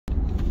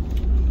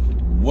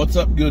What's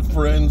up, good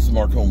friends?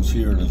 Mark Holmes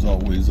here, and as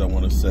always, I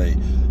want to say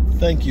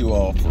thank you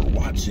all for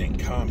watching,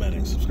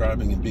 commenting,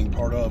 subscribing, and being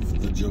part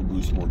of the Joe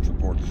Boo Sports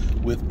Report.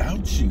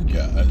 Without you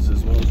guys,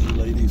 as well as you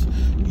ladies,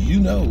 you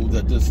know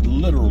that this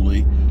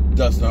literally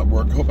does not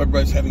work. Hope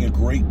everybody's having a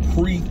great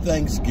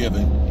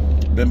pre-Thanksgiving.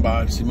 Been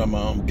by to see my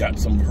mom, got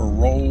some of her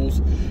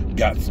rolls,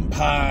 got some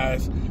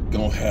pies,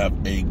 gonna have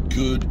a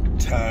good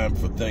time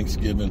for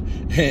Thanksgiving.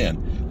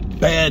 And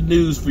bad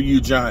news for you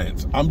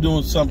Giants. I'm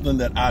doing something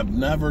that I've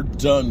never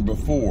done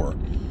before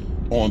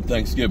on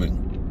Thanksgiving.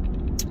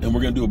 And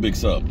we're going to do a big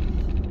sub.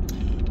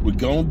 We're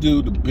going to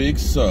do the big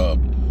sub.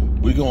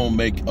 We're going to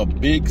make a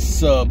big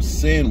sub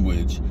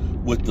sandwich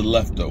with the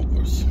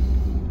leftovers.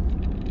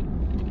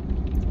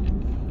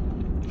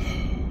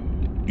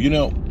 You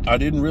know, I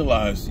didn't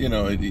realize,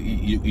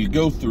 you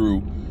go through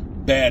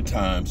bad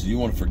times. You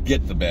want to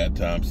forget the bad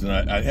times. And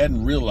I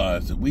hadn't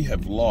realized that we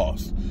have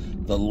lost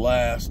the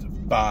last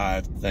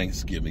 5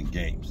 Thanksgiving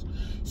games.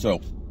 So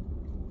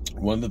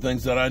one of the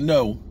things that I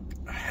know,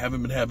 I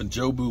haven't been having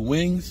Joe Boo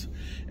wings,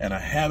 and I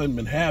haven't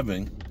been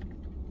having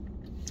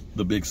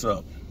the big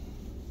sub.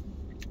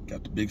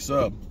 Got the big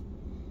sub.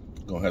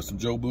 Gonna have some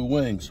Joe Boo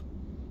wings,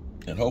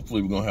 and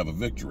hopefully we're gonna have a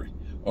victory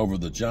over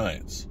the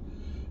Giants.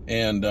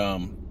 And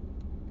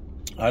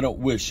I don't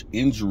wish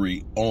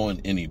injury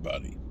on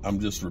anybody. I'm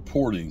just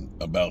reporting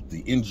about the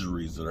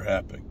injuries that are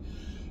happening.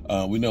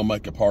 We know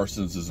Micah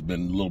Parsons has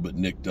been a little bit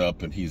nicked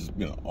up, and he's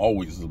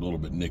always a little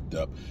bit nicked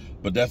up.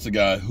 But that's a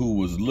guy who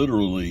was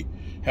literally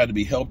had to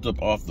be helped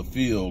up off the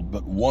field,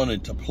 but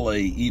wanted to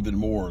play even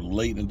more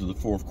late into the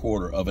fourth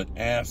quarter of an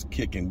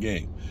ass-kicking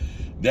game.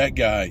 That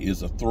guy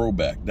is a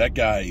throwback. That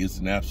guy is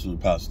an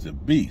absolute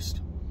positive beast.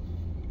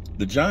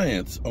 The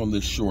Giants on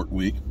this short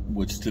week,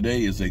 which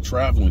today is a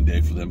traveling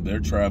day for them,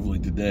 they're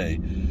traveling today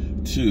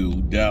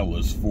to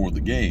Dallas for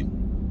the game.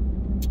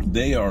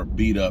 They are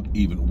beat up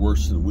even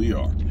worse than we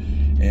are.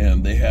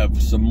 And they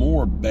have some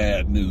more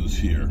bad news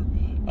here,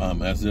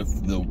 as if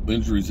the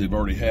injuries they've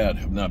already had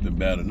have not been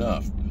bad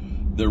enough.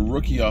 Their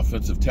rookie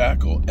offensive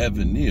tackle,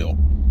 Neal,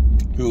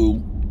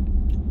 who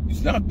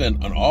he's not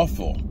been an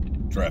awful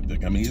draft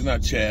pick. I mean, he's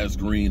not Chaz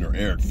Green or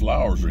Eric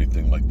Flowers or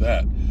anything like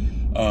that.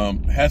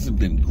 Hasn't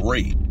been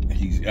great.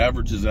 He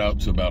averages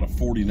out to about a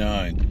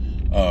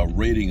 49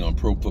 rating on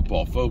Pro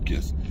Football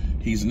Focus.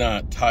 He's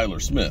not Tyler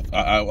Smith.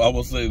 I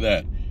will say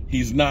that.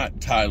 He's not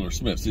Tyler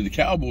Smith. See, the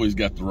Cowboys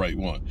got the right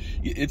one.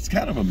 It's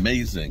kind of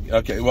amazing.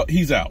 Okay, well,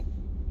 he's out.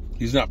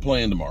 He's not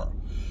playing tomorrow.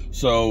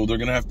 So they're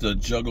going to have to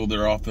juggle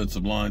their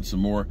offensive line some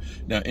more.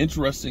 Now,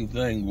 interesting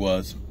thing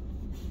was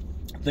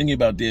thinking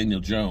about Daniel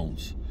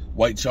Jones,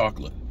 white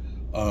chocolate.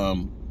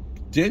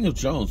 Daniel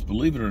Jones,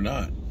 believe it or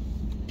not,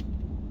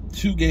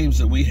 2 games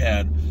that we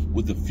had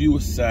with the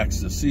fewest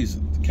sacks this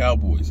season. The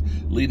Cowboys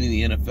leading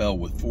the NFL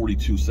with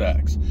 42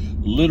 sacks.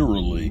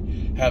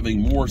 Literally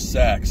having more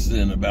sacks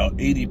than about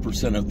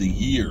 80% of the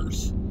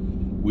years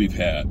we've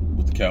had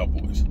with the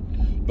Cowboys.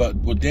 But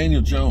with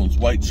Daniel Jones,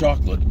 white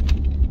chocolate,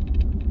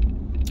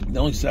 they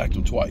only sacked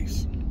him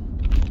twice.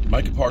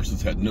 Micah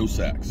Parsons had no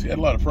sacks. He had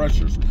a lot of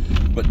pressures,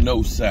 but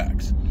no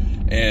sacks.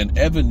 And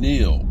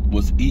Neal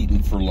was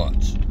eating for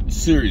lunch.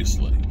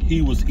 Seriously.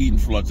 He was eating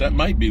for lunch. That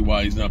might be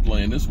why he's not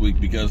playing this week,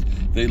 because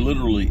they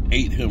literally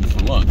ate him for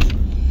lunch.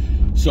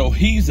 So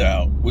he's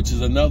out, which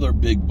is another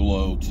big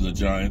blow to the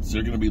Giants.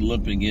 They're going to be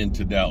limping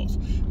into Dallas.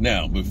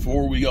 Now,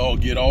 before we all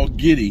get all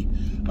giddy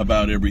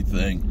about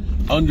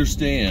everything,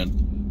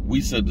 understand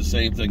we said the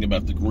same thing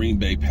about the Green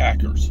Bay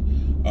Packers.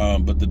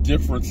 But the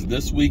difference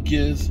this week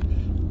is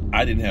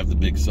I didn't have the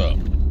big sub.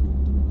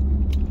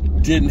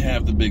 Didn't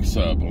have the big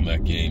sub on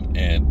that game.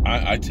 And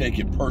I take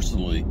it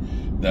personally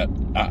that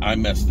I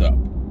messed up.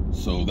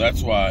 So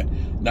that's why,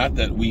 not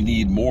that we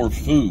need more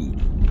food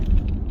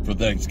for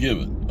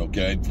Thanksgiving,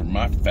 okay, for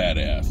my fat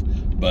ass,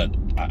 but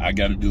I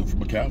got to do it for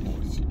my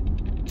Cowboys.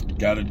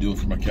 Got to do it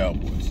for my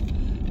Cowboys.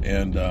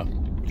 And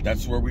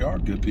that's where we are,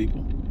 good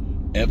people.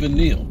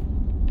 Neal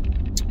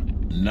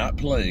not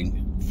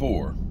playing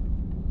for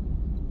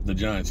the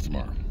Giants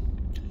tomorrow.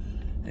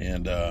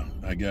 And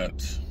I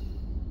got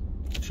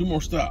 2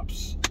 more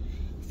stops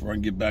before I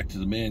can get back to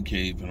the man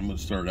cave, and I'm going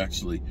to start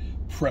actually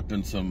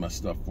prepping some of my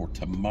stuff for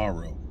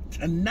tomorrow.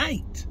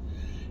 Tonight.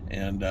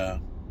 And I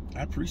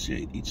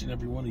appreciate each and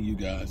every one of you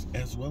guys,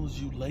 as well as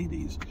you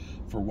ladies,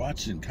 for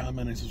watching,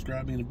 commenting,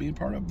 subscribing, and being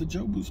part of the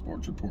Joe Boo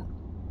Sports Report.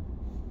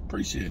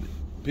 Appreciate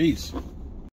it. Peace.